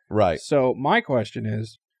go. Right. So my question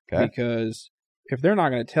is, because if they're not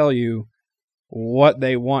going to tell you what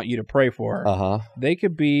they want you to pray for, they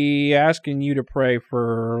could be asking you to pray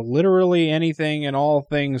for literally anything and all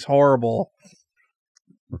things horrible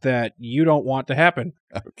that you don't want to happen.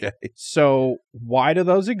 Okay. So why do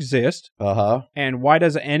those exist? And why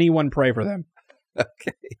does anyone pray for them?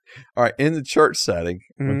 Okay. All right. In the church setting,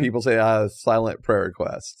 when people say I have a silent prayer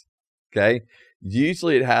request, okay,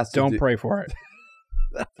 usually it has to Don't pray for it.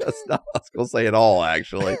 That's not what I was going to say at all,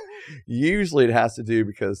 actually. Usually it has to do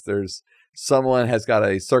because someone has got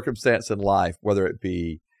a circumstance in life, whether it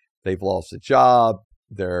be they've lost a job,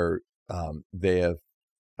 they have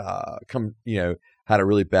had a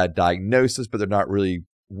really bad diagnosis, but they're not really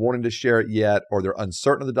wanting to share it yet, or they're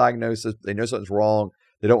uncertain of the diagnosis, they know something's wrong,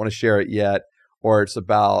 they don't want to share it yet, or it's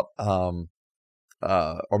about, or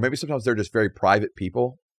maybe sometimes they're just very private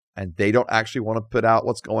people and they don't actually want to put out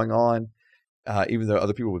what's going on, even though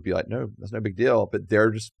other people would be like, no, that's no big deal, but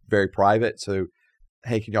they're just very private. So,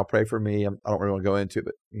 hey, can y'all pray for me? I don't really want to go into it,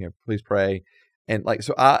 but please pray. And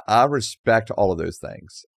so I respect all of those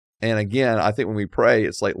things. And again, I think when we pray,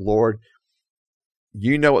 it's like, Lord,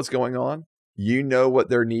 you know what's going on. You know what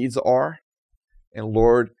their needs are. And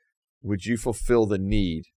Lord, would you fulfill the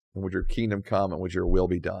need? And would your kingdom come and would your will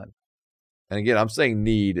be done? And again, I'm saying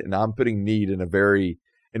need, and I'm putting need in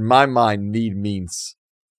my mind, need means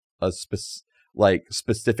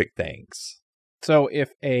specific things. So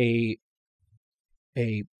if a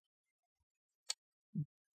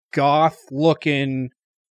goth-looking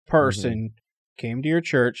person came to your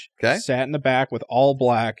church, sat in the back with all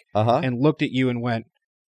black, and looked at you and went,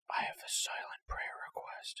 I have a silent prayer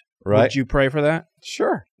request. Right. Would you pray for that?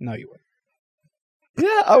 Sure. No, you wouldn't.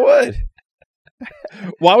 Yeah, I would.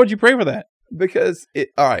 Why would you pray for that? Because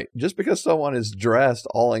just because someone is dressed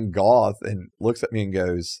all in goth and looks at me and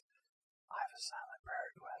goes, I have a silent prayer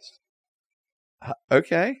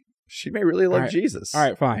request. Okay. She may really love Jesus. All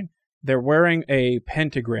right, fine. They're wearing a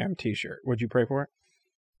pentagram t-shirt. Would you pray for it?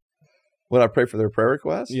 Would I pray for their prayer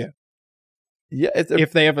request? Yeah. Yeah.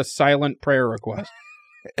 If they have a silent prayer request.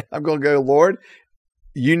 I'm going to go, Lord,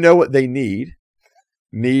 you know what they need.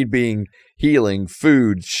 Need being healing,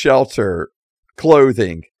 food, shelter,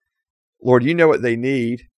 clothing. Lord, you know what they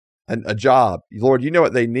need. A job. Lord, you know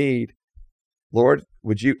what they need. Lord,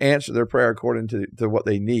 would you answer their prayer according to what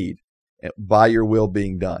they need? by your will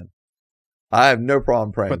being done. I have no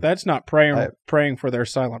problem praying. But that's not praying for their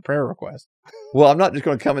silent prayer request. Well, I'm not just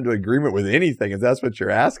going to come into agreement with anything if that's what you're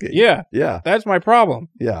asking. Yeah. Yeah. That's my problem.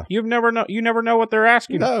 Yeah. You never know what they're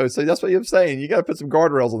asking. No, so that's what I'm saying. You got to put some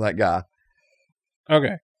guardrails on that guy.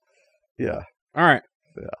 Okay. Yeah. All right.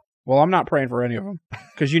 Yeah. Well, I'm not praying for any of them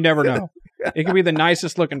because you never know. It could be the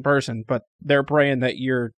nicest looking person, but they're praying that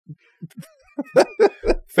your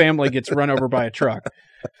family gets run over by a truck.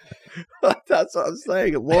 That's what I'm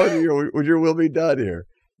saying. Lord, would your will be done here?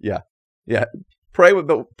 Yeah. Yeah. Pray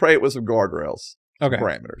it with some guardrails. Okay. Some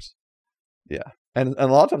parameters. Yeah. And a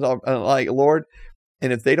lot of times I'm like, Lord,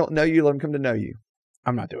 and if they don't know you, let them come to know you.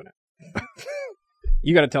 I'm not doing it.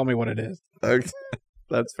 You got to tell me what it is. Okay.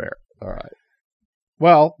 That's fair. All right.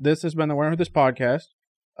 Well, this has been the When I Heard This podcast.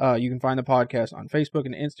 You can find the podcast on Facebook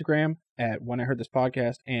and Instagram at When I Heard This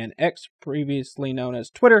Podcast, and X, previously known as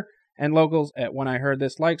Twitter, and locals at When I Heard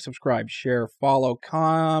This. Like, subscribe, share, follow,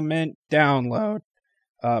 comment, download.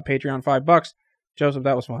 Patreon $5. Joseph,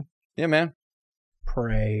 that was fun. Yeah, man.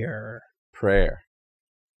 Prayer.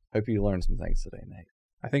 Hope you learned some things today, Nate.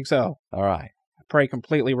 I think so. All right. I pray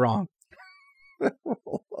completely wrong.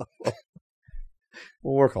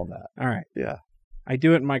 We'll work on that. All right. Yeah. I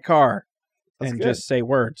do it in my car. That's and good. just say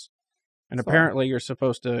words. And That's apparently you're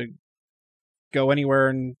supposed to go anywhere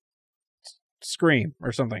and scream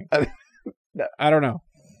or something. No. I don't know.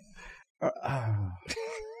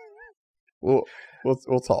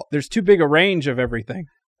 We'll talk. There's too big a range of everything.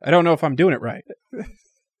 I don't know if I'm doing it right.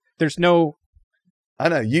 There's no. I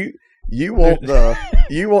know you want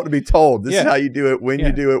you want to be told this is how you do it, when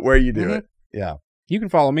you do it, where you do it. Yeah. You can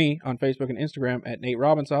follow me on Facebook and Instagram at Nate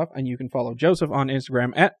Robinsoff, and you can follow Joseph on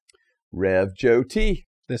Instagram at Rev Joe T.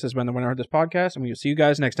 This has been the When I Heard This podcast, and we will see you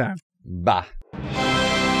guys next time. Bye.